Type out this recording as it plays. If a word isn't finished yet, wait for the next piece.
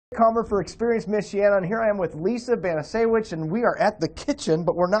Comer for Experience Michiana, and here I am with Lisa Banasewicz, and we are at the kitchen,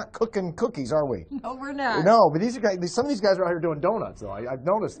 but we're not cooking cookies, are we? No, we're not. No, but these guys, some of these guys are out here doing donuts, though. I've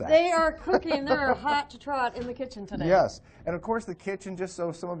noticed that. They are cooking. They're hot to trot in the kitchen today. Yes, and of course the kitchen, just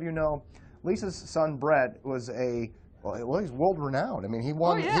so some of you know, Lisa's son Brett was he's world renowned. I mean, he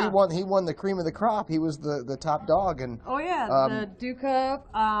won. Oh, yeah. He won the cream of the crop. He was the top dog, and oh yeah, the Duke Cup,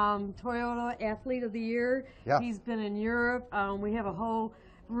 Toyota Athlete of the Year. Yeah. He's been in Europe. We have a whole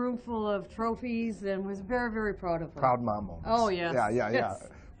room full of trophies, and was very, very proud of him. Proud mom moments. Oh yes. Yeah. Yes.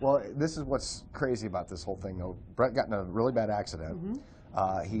 Well, this is what's crazy about this whole thing, though. Brett got in a really bad accident.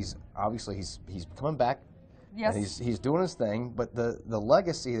 Mm-hmm. He's coming back. Yes. And he's doing his thing, but the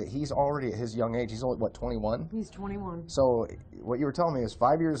legacy that he's already at his young age, he's only, what, 21? He's 21. So what you were telling me is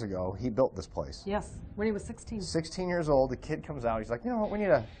 5 years ago, he built this place. Yes, when he was 16. 16 years old, the kid comes out, he's like, you know what, we need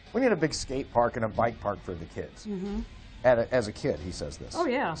a big skate park and a bike park for the kids. Mm-hmm. As a kid, he says this. Oh,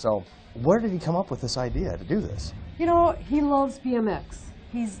 yeah. So where did he come up with this idea to do this? You know, he loves BMX.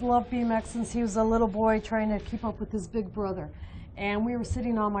 He's loved BMX since he was a little boy trying to keep up with his big brother. And we were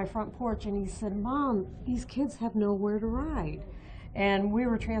sitting on my front porch, and he said, Mom, these kids have nowhere to ride. And we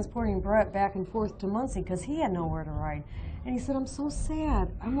were transporting Brett back and forth to Muncie because he had nowhere to ride. And he said, I'm so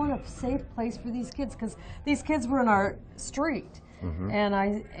sad. I want a safe place for these kids, because these kids were in our street. Mm-hmm.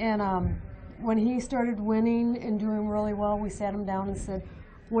 And when he started winning and doing really well, we sat him down and said,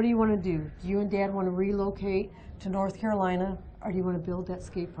 what do you want to do? Do you and Dad want to relocate to North Carolina, or do you want to build that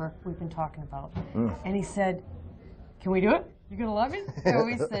skate park we've been talking about? And he said, can we do it? You're going to love it? So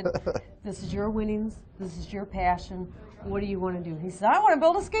we said, this is your winnings. This is your passion. What do you want to do? He said, I want to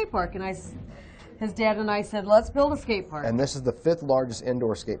build a skate park. And his dad and I said, let's build a skate park. And this is the 5th largest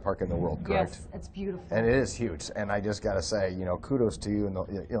indoor skate park in the world, correct? Yes, it's beautiful. And it is huge. And I just got to say, you know, kudos to you and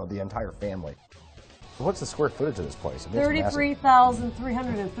the entire family. What's the square footage of this place?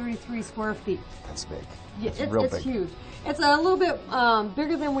 33,333 square feet. That's big. Yeah, it's real big. It's huge. It's a little bit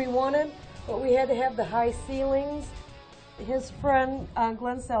bigger than we wanted, but we had to have the high ceilings. His friend,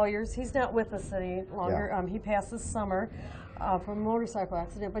 Glenn Salyers, he's not with us any longer. Yeah. He passed this summer from a motorcycle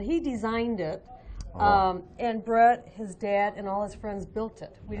accident, but he designed it. And Brett, his dad, and all his friends built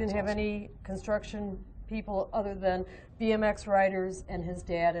it. We didn't have any construction people other than BMX riders and his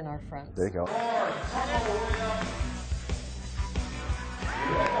dad and our friends. There you go.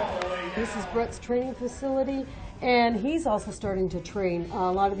 This is Brett's training facility, and he's also starting to train.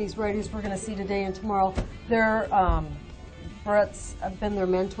 A lot of these riders we're going to see today and tomorrow, Brett's been their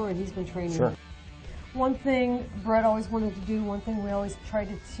mentor, and he's been training them. One thing Brett always wanted to do, one thing we always try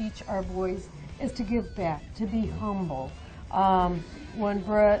to teach our boys, is to give back, to be humble. When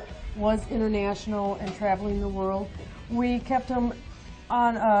Brett was international and traveling the world, we kept him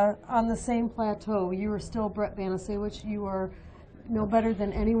on the same plateau. You are still Brett Banasewicz. You are no better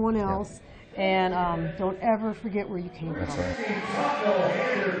than anyone else. Yeah. And don't ever forget where you came from. Right.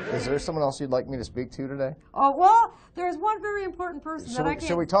 Is there someone else you'd like me to speak to today? Oh, well, there's one very important person that I can't...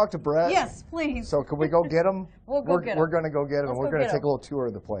 Should we talk to Brett? Yes, please. So can we go get him? We'll go get him. We're going to go get him, and we're going to take a little tour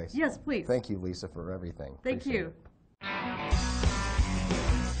of the place. Yes, please. Thank you, Lisa, for everything. Thank you.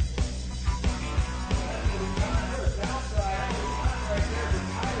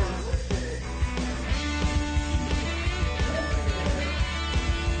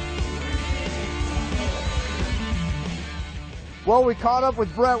 Well, we caught up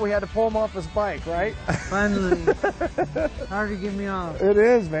with Brett. We had to pull him off his bike, right? Finally. Hard to get me off. It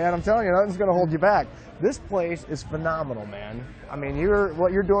is, man. I'm telling you, nothing's going to hold you back. This place is phenomenal, man. I mean,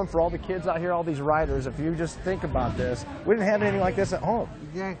 what you're doing for all the kids out here, all these riders, if you just think about this, we didn't have anything like this at home.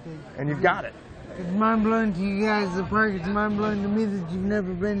 Exactly. And you've got it. It's mind-blowing to you guys, the park. It's mind-blowing to me that you've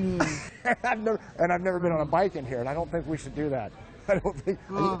never been here. I've never been on a bike in here, and I don't think we should do that. I don't think.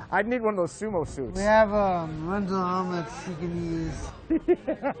 Well, I'd need one of those sumo suits. We have rental helmets you can use.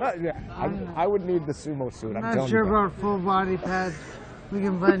 Yeah, I would need the sumo suit. I'm not sure about full body pads. We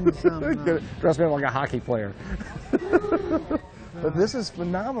can find you something. Trust me, I'm like a hockey player. But this is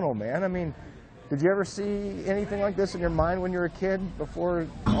phenomenal, man. I mean, did you ever see anything like this in your mind when you were a kid before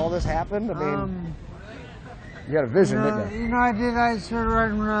all this happened? I mean, you had a vision, didn't you? You know, I did. I started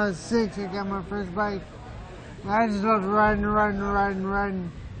riding when I was 6. I got my first bike. I just loved riding.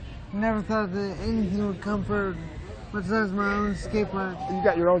 Never thought that anything would come for besides my own skate park. You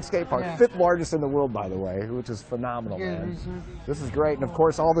got your own skate park, yeah. 5th largest in the world, by the way, which is phenomenal, man. This is great, and of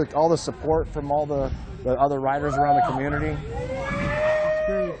course, all the support from all the other riders around the community. It's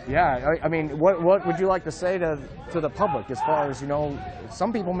great. Yeah, I mean, what would you like to say to the public as far as, you know,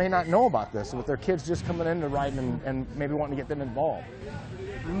 some people may not know about this with their kids just coming in to ride and maybe wanting to get them involved?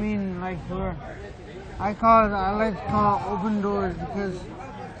 I mean, like I like to call it open doors, because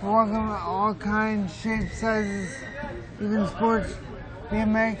welcome all kinds, shapes, sizes, even sports,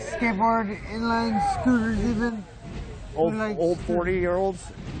 BMX, skateboard, inline scooters even. Old, like old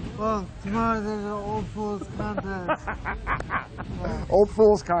 40-year-olds? Well, tomorrow there's an Old Fools contest. Old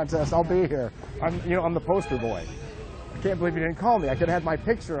Fools contest, I'll be here. I'm the poster boy. I can't believe you didn't call me. I could have had my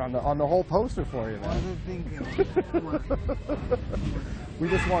picture on the whole poster for you, man. We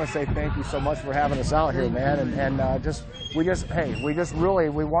just want to say thank you so much for having us out here, man. And we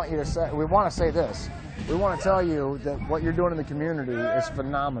want you to say, we want to say this. We want to tell you that what you're doing in the community is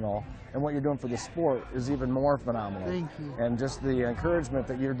phenomenal, and what you're doing for the sport is even more phenomenal. Thank you. And just the encouragement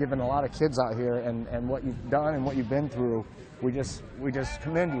that you're giving a lot of kids out here, and what you've done and what you've been through, we just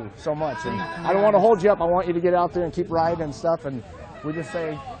commend you so much. And I don't want to hold you up. I want you to get out there and keep riding and stuff. And we just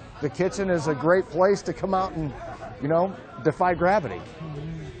say the kitchen is a great place to come out and, defy gravity.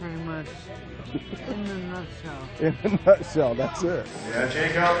 Pretty much. In a nutshell. In a nutshell, that's it. Yeah,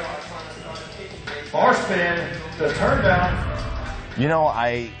 Jacob. Bar spin, the turn down.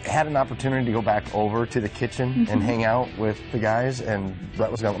 I had an opportunity to go back over to the kitchen and hang out with the guys, and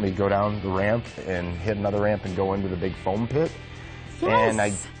Brett was going to let me go down the ramp and hit another ramp and go into the big foam pit. Yes. And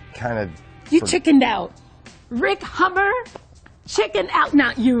I kind of... You chickened out. Rick Hummer chickened out.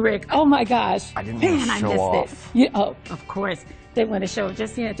 Not you, Rick. Oh, my gosh. I didn't want to show off. Oh, of course. They want to show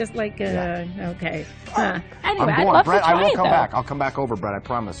just like, okay. Anyway, I'm I'd going. love Brett, to try I will it, come though. back. I'll come back over, Brett, I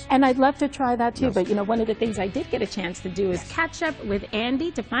promise. And I'd love to try that too, Yes. but one of the things I did get a chance to do is catch up with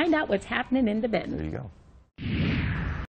Andy to find out what's happening in the bin. There you go.